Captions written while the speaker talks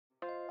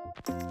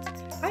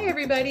Hi,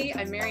 everybody.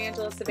 I'm Mary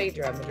Angela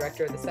Saavedra. I'm the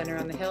director of the Center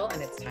on the Hill,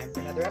 and it's time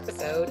for another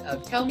episode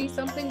of Tell Me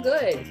Something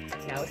Good,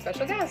 now with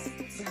special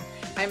guests.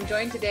 I'm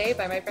joined today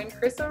by my friend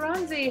Chris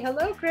Oronzi.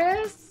 Hello,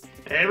 Chris.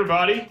 Hey,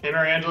 everybody. Hey,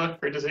 Mary Angela.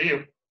 Great to see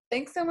you.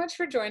 Thanks so much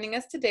for joining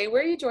us today.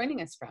 Where are you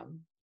joining us from?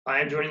 I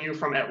am joining you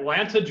from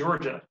Atlanta,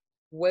 Georgia.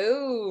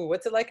 Whoa.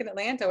 What's it like in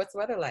Atlanta? What's the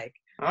weather like?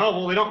 Oh,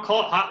 well, they don't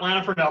call it Hot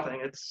Atlanta for nothing.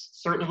 It's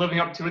certainly living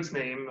up to its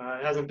name.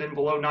 It hasn't been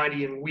below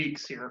 90 in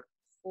weeks here.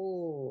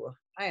 Ooh,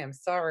 I am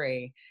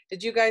sorry.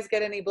 Did you guys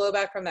get any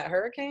blowback from that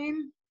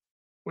hurricane?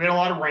 We had a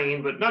lot of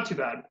rain, but not too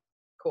bad.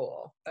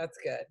 Cool. That's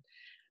good.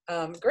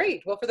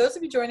 Great. Well, for those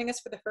of you joining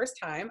us for the first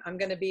time, I'm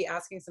going to be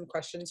asking some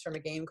questions from a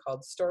game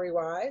called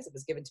Storywise. It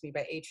was given to me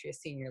by Atria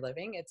Senior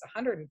Living. It's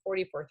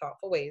 144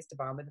 thoughtful ways to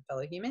bond with a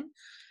fellow human.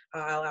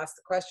 I'll ask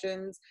the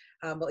questions.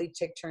 We'll each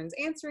take turns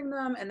answering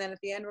them. And then at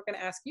the end, we're going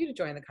to ask you to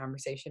join the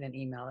conversation and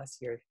email us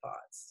your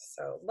thoughts.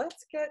 So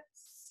let's get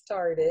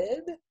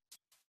started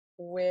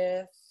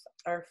with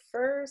our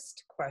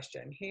first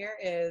question. Here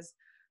is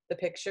the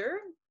picture.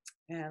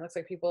 And it looks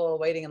like people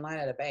waiting in line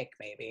at a bank,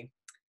 maybe.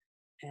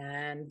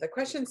 And the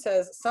question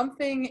says,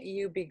 something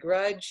you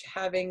begrudge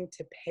having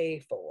to pay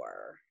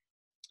for.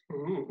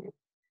 Ooh.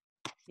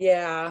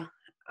 Yeah,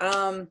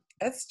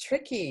 that's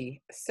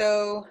tricky.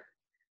 So,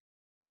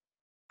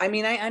 I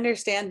mean, I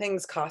understand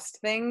things cost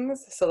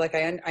things. So like,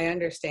 I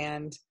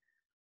understand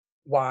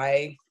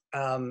why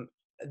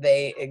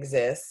they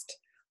exist.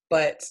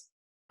 But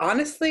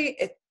honestly,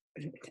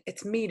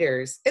 it's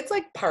meters. It's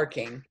like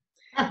parking.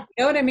 You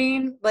know what I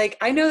mean? Like,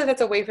 I know that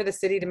that's a way for the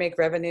city to make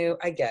revenue.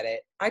 I get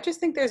it. I just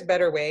think there's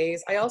better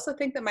ways. I also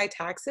think that my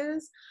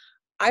taxes,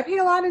 I pay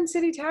a lot in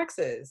city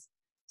taxes.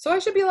 So I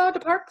should be allowed to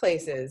park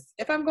places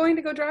if I'm going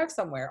to go drive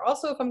somewhere.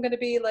 Also, if I'm going to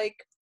be like,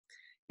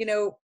 you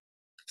know,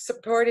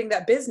 supporting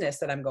that business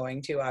that I'm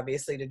going to,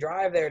 obviously, to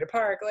drive there to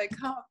park, like,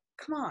 oh,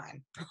 come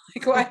on.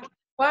 Like,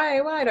 why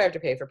do I have to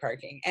pay for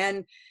parking?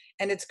 And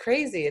it's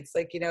crazy. It's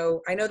like, you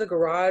know, I know the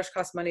garage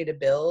costs money to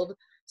build.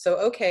 So,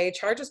 okay,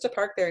 charge us to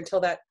park there until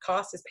that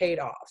cost is paid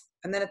off.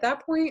 And then at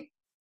that point,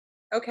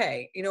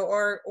 okay, you know,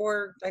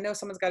 or I know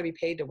someone's got to be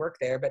paid to work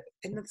there, but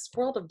in this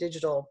world of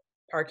digital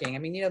parking, I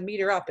mean, you know,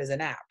 Meter Up is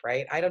an app,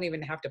 right? I don't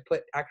even have to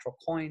put actual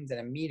coins in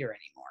a meter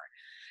anymore.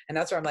 And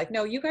that's where I'm like,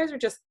 no, you guys are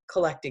just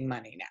collecting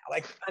money now,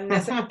 like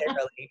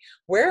unnecessarily.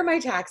 Where are my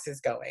taxes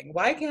going?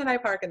 Why can't I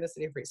park in the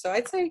city free? So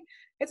I'd say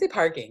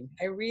parking.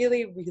 I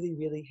really, really,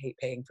 really hate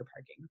paying for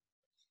parking.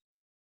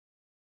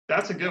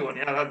 That's a good one.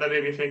 Yeah, that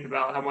made me think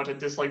about how much I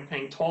dislike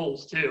paying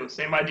tolls, too.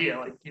 Same idea.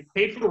 Like, you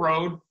paid for the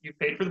road, you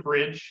paid for the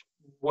bridge.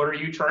 What are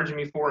you charging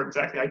me for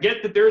exactly? I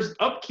get that there's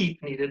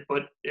upkeep needed,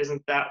 but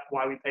isn't that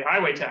why we pay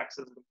highway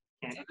taxes?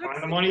 Can't you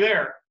find the money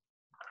there?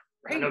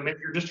 Right. I know maybe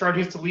you're just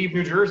charging us to leave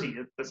New Jersey.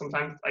 But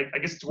sometimes I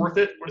guess it's worth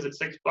it. What is it,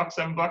 $6,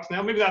 $7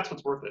 now? Maybe that's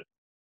what's worth it.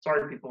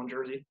 Sorry, people in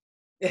Jersey.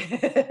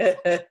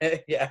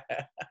 Yeah.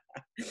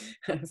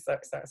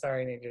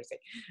 Sorry, New Jersey.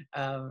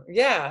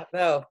 Yeah,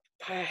 no,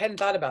 I hadn't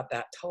thought about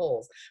that,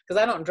 tolls,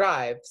 because I don't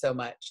drive so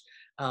much.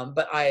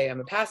 But I am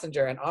a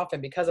passenger, and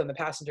often because I'm the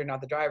passenger, not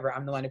the driver,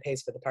 I'm the one who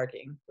pays for the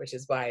parking, which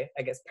is why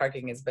I guess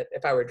parking is, but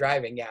if I were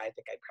driving, yeah, I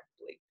think I'd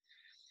probably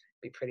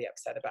be pretty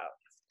upset about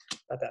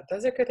that.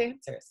 Those are good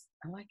answers.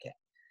 I like it.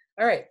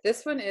 All right,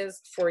 this one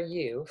is for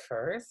you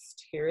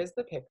first. Here is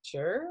the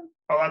picture.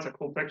 Oh, that's a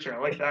cool picture. I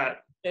like that.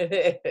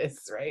 It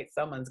is, right?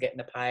 Someone's getting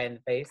a pie in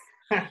the face.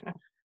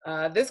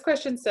 This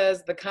question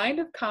says, the kind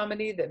of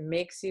comedy that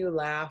makes you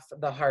laugh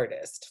the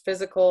hardest: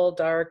 physical,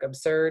 dark,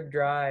 absurd,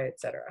 dry,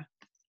 etc.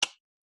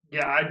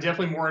 Yeah, I'm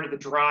definitely more into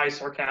the dry,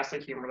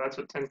 sarcastic humor. That's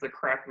what tends to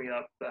crack me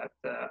up. That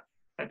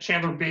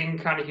Chandler Bing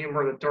kind of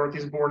humor, the Dorothy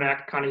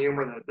Zbornak kind of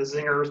humor, the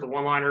zingers, the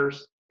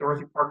one-liners,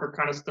 Dorothy Parker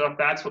kind of stuff.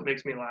 That's what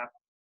makes me laugh.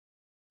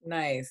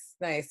 Nice.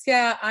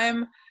 Yeah,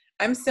 I'm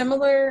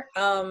similar.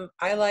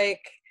 I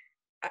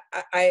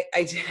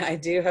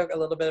do have a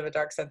little bit of a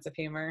dark sense of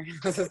humor.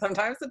 So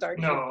sometimes the dark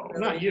humor. No,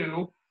 not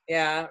you.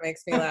 Yeah, it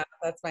makes me laugh.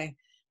 That's my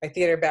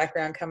theater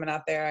background coming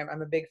out there.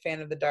 I'm a big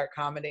fan of the dark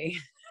comedy.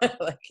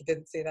 Like, you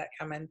didn't see that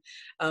coming.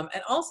 And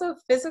also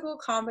physical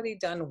comedy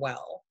done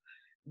well.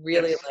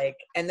 Really, yes. Like,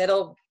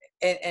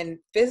 and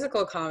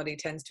physical comedy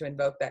tends to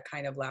invoke that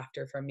kind of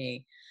laughter from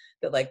me,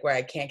 that like where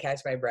I can't catch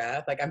my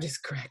breath. Like, I'm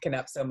just cracking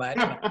up so much.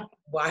 Like,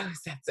 why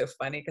was that so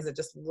funny? Because it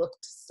just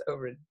looked so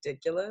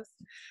ridiculous.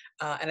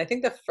 And I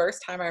think the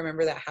first time I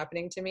remember that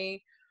happening to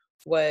me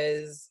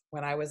was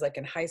when I was like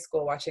in high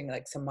school, watching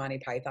like some Monty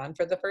Python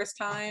for the first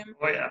time.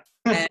 Oh yeah.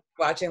 And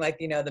watching, like,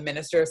 you know, the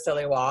Minister of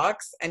Silly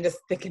Walks, and just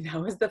thinking that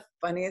was the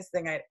funniest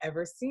thing I'd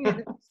ever seen.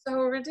 It was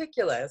so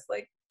ridiculous,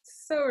 like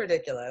so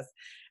ridiculous.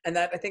 And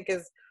that, I think,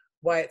 is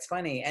why it's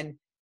funny. And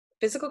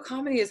physical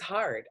comedy is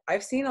hard.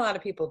 I've seen a lot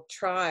of people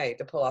try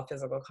to pull off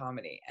physical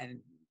comedy, and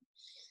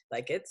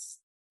like it's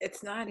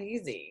not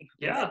easy.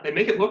 Yeah, they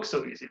make it look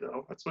so easy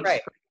though. That's what's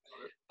right.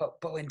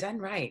 But when done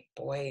right,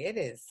 boy, it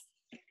is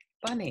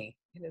funny.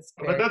 It is.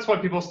 But that's why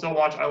people still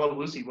watch I Love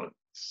Lucy. What,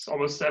 It's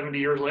almost 70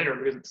 years later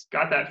because it's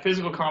got that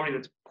physical comedy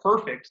that's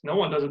perfect. No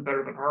one does it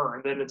better than her.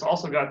 And then it's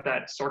also got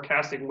that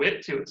sarcastic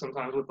wit to it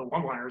sometimes with the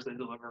one-liners they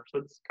deliver. So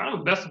it's kind of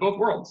the best of both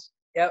worlds.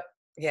 Yep.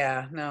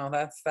 Yeah, no,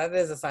 that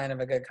is a sign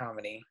of a good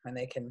comedy when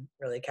they can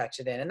really catch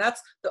it in. And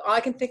that's all I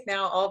can think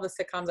now. All the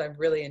sitcoms I've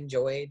really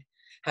enjoyed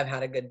have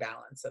had a good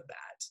balance of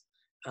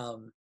that.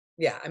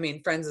 Yeah, I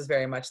mean, Friends is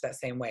very much that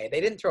same way.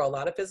 They didn't throw a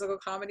lot of physical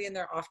comedy in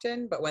there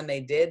often, but when they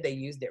did, they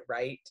used it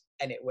right,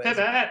 and it was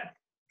Pivot,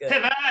 good.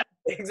 pivot,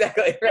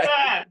 Exactly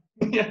right.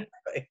 pivot. Yeah.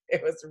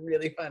 It was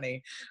really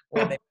funny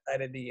when they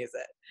decided to use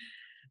it.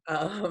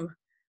 All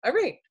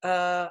right,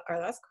 our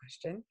last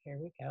question. Here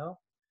we go.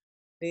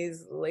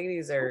 These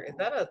ladies is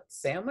that a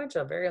sandwich?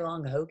 A very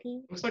long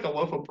hoagie? Looks like a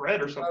loaf of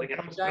bread or Oh, something. It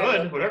looks giant loaf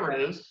good, of whatever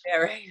bread. it is. Yeah,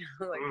 right.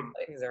 Like Mm.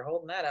 ladies are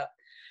holding that up.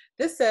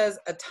 This says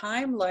a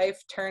time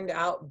life turned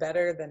out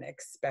better than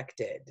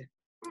expected.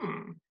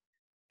 Hmm.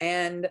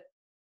 And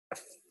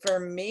for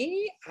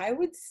me, I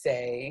would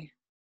say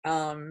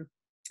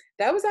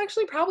that was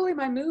actually probably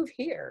my move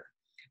here.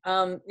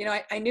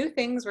 I knew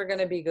things were going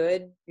to be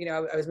good.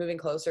 I was moving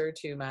closer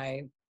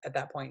to at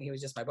that point, he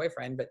was just my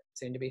boyfriend, but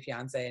soon to be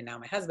fiance and now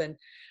my husband.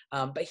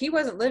 But he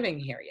wasn't living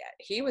here yet.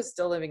 He was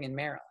still living in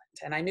Maryland.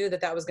 And I knew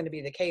that that was going to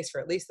be the case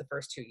for at least the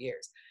first 2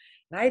 years.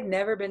 And I had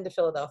never been to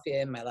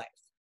Philadelphia in my life,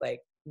 like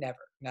never,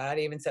 not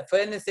even set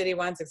foot in the city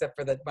once, except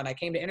for when I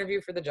came to interview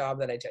for the job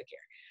that I took here.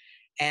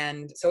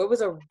 And so it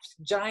was a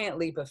giant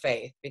leap of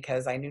faith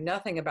because I knew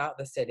nothing about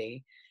the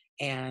city.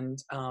 And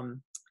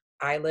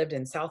I lived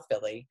in South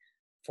Philly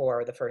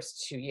for the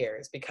first 2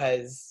 years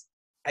because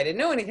I didn't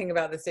know anything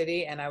about the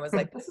city. And I was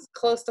like, this is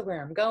close to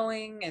where I'm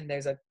going. And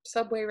there's a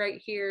subway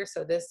right here.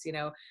 So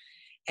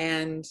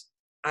and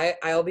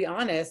I'll be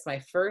honest,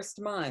 my first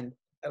month,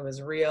 it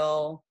was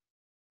real.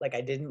 Like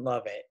I didn't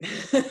love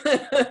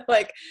it.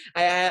 Like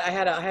I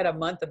had a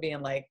month of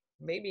being like,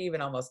 maybe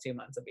even almost 2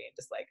 months of being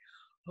just like,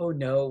 oh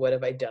no, what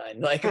have I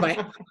done? Like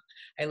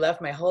I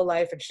left my whole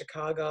life in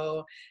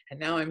Chicago and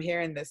now I'm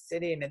here in this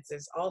city and it's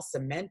all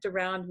cement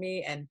around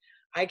me. And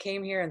I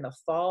came here in the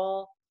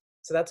fall.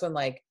 So that's when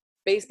like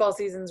baseball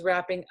season's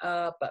wrapping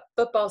up, but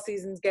football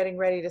season's getting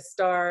ready to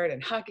start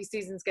and hockey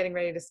season's getting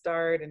ready to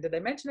start. And did I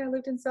mention I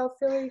lived in South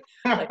Philly?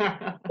 Like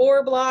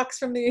 4 blocks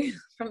from the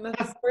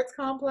sports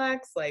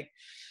complex. Like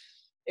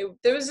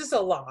there was just a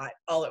lot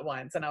all at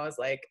once. And I was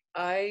like,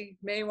 I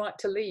may want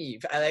to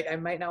leave. I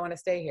might not want to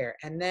stay here.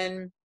 And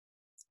then,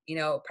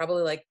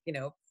 probably like,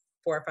 4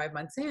 or 5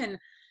 months in,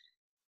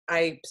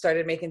 I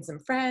started making some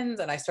friends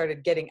and I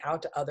started getting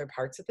out to other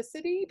parts of the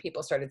city.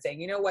 People started saying,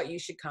 you know what, you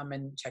should come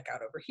and check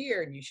out over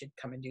here and you should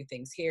come and do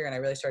things here. And I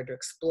really started to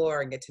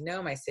explore and get to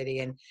know my city.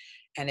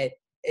 And it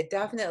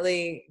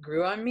definitely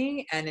grew on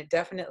me, and it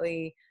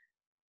definitely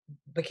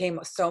became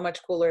so much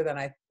cooler than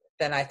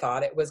I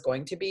thought it was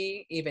going to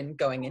be, even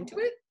going into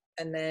it.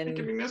 And Making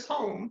then me miss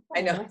home.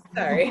 I know,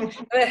 sorry.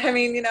 But I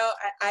mean,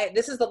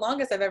 this is the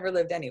longest I've ever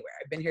lived anywhere.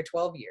 I've been here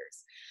 12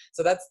 years.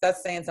 So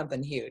that's saying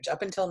something huge.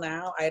 Up until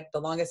now, the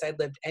longest I'd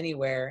lived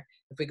anywhere,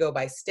 if we go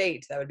by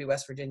state, that would be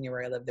West Virginia,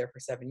 where I lived there for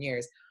 7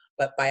 years.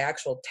 But by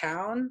actual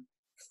town,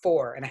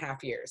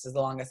 4.5 years is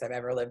the longest I've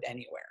ever lived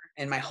anywhere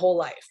in my whole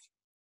life,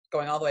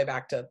 going all the way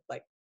back to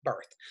like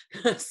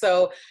birth.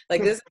 So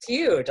like this is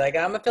huge. Like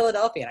I'm a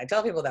Philadelphian. I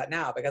tell people that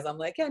now because I'm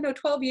like, yeah, no,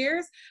 12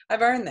 years.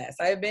 I've earned this.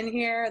 I've been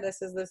here.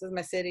 This is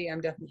my city.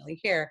 I'm definitely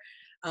here.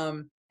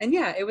 And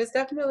yeah, it was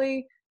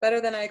definitely better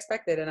than I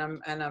expected.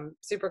 And I'm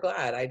super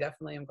glad. I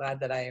definitely am glad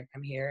that I'm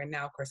here. And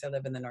now of course I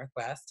live in the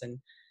Northwest and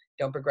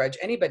don't begrudge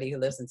anybody who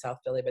lives in South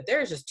Philly, but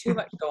there's just too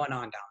much going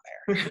on down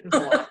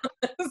there.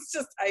 It's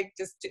just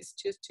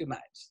too much.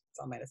 That's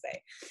all I'm going to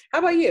say. How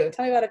about you?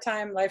 Tell me about a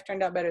time life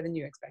turned out better than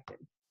you expected.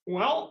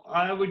 Well,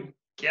 I would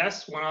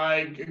guess when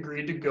I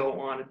agreed to go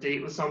on a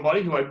date with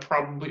somebody who I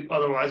probably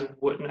otherwise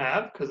wouldn't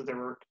have, because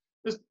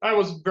I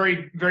was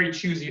very, very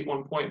choosy at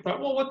one point. Thought,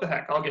 well, what the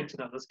heck? I'll get to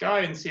know this guy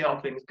and see how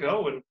things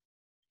go. And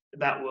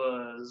that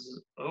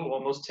was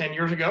almost 10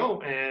 years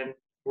ago, and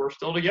we're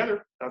still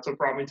together. That's what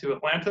brought me to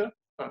Atlanta.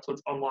 That's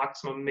what's unlocked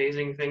some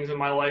amazing things in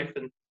my life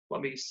and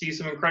let me see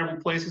some incredible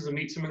places and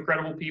meet some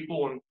incredible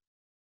people and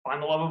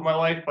find the love of my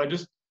life by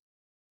just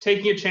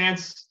taking a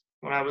chance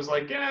when I was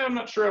like, yeah, I'm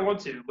not sure I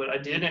want to, but I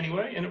did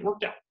anyway, and it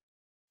worked out.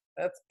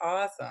 That's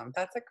awesome.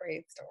 That's a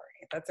great story.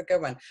 That's a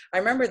good one. I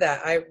remember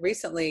that. I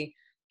recently,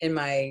 in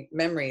my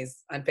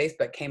memories on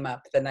Facebook, came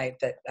up the night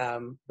that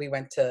we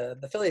went to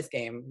the Phillies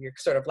game, your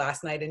sort of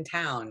last night in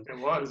town. It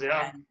was,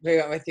 yeah. And we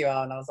went with you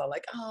all, and I was all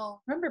like, oh,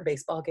 remember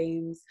baseball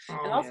games? And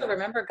Oh, also yeah.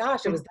 remember,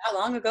 gosh, it was that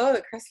long ago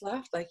that Chris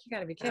left. Like, you got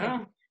to be kidding.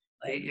 Yeah,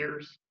 Like, 8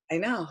 years. I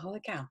know.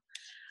 Holy cow.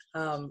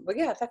 But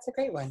yeah, that's a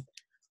great one.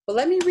 Well,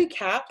 let me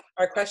recap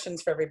our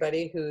questions for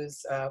everybody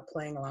who's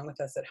playing along with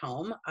us at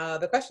home.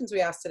 The questions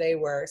we asked today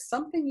were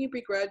something you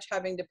begrudge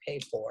having to pay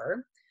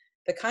for,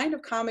 the kind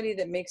of comedy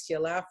that makes you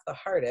laugh the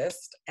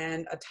hardest,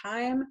 and a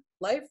time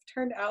life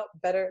turned out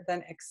better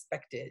than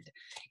expected.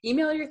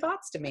 Email your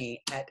thoughts to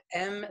me at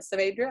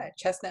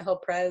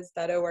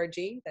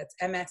msaavedra@chestnuthillpres.org. That's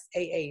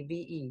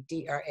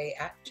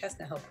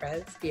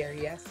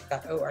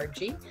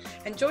MSAAVEDRA@chestnuthillpres.org,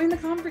 and join the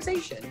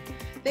conversation.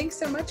 Thanks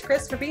so much,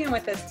 Chris, for being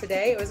with us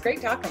today. It was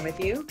great talking with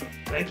you.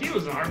 Thank you. It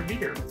was an honor to be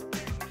here.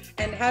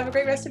 And have a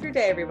great rest of your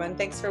day, everyone.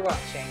 Thanks for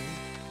watching.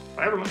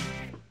 Bye, everyone.